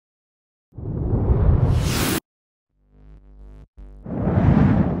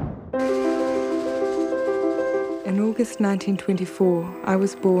August 1924, I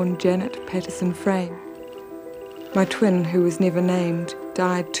was born Janet Patterson Frame. My twin, who was never named,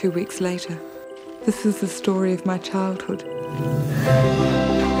 died 2 weeks later. This is the story of my childhood.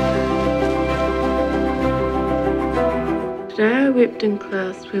 Today I wept in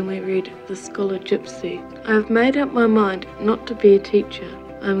class when we read The Scholar Gypsy. I have made up my mind not to be a teacher.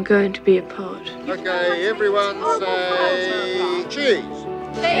 I'm going to be a poet. Okay, everyone say cheese.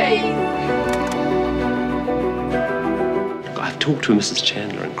 I've talked to Mrs.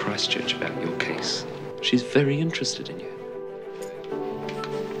 Chandler in Christchurch about your case. She's very interested in you.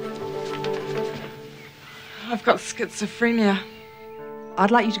 I've got schizophrenia. I'd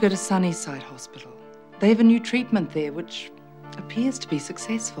like you to go to Sunnyside Hospital. They have a new treatment there which appears to be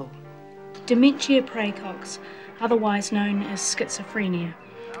successful. Dementia praecox, otherwise known as schizophrenia,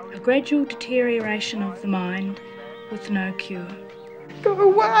 a gradual deterioration of the mind with no cure. Go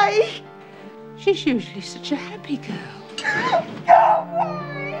away! She's usually such a happy girl. Go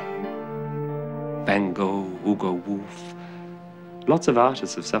away! Van Gogh, Hugo Wolf. Lots of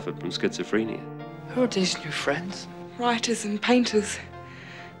artists have suffered from schizophrenia. Who are these new friends? Writers and painters.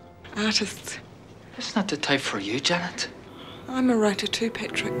 Artists. It's not the type for you, Janet. I'm a writer too,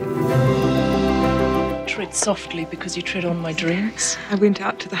 Patrick. Tread softly because you tread on my dreams. I went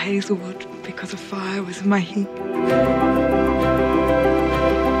out to the Hazelwood because a fire was in my head.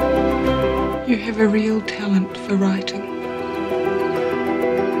 You have a real talent for writing.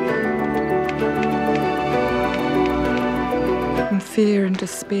 In fear and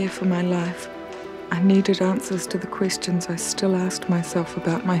despair for my life, I needed answers to the questions I still asked myself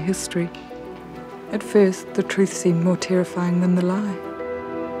about my history. At first, the truth seemed more terrifying than the lie.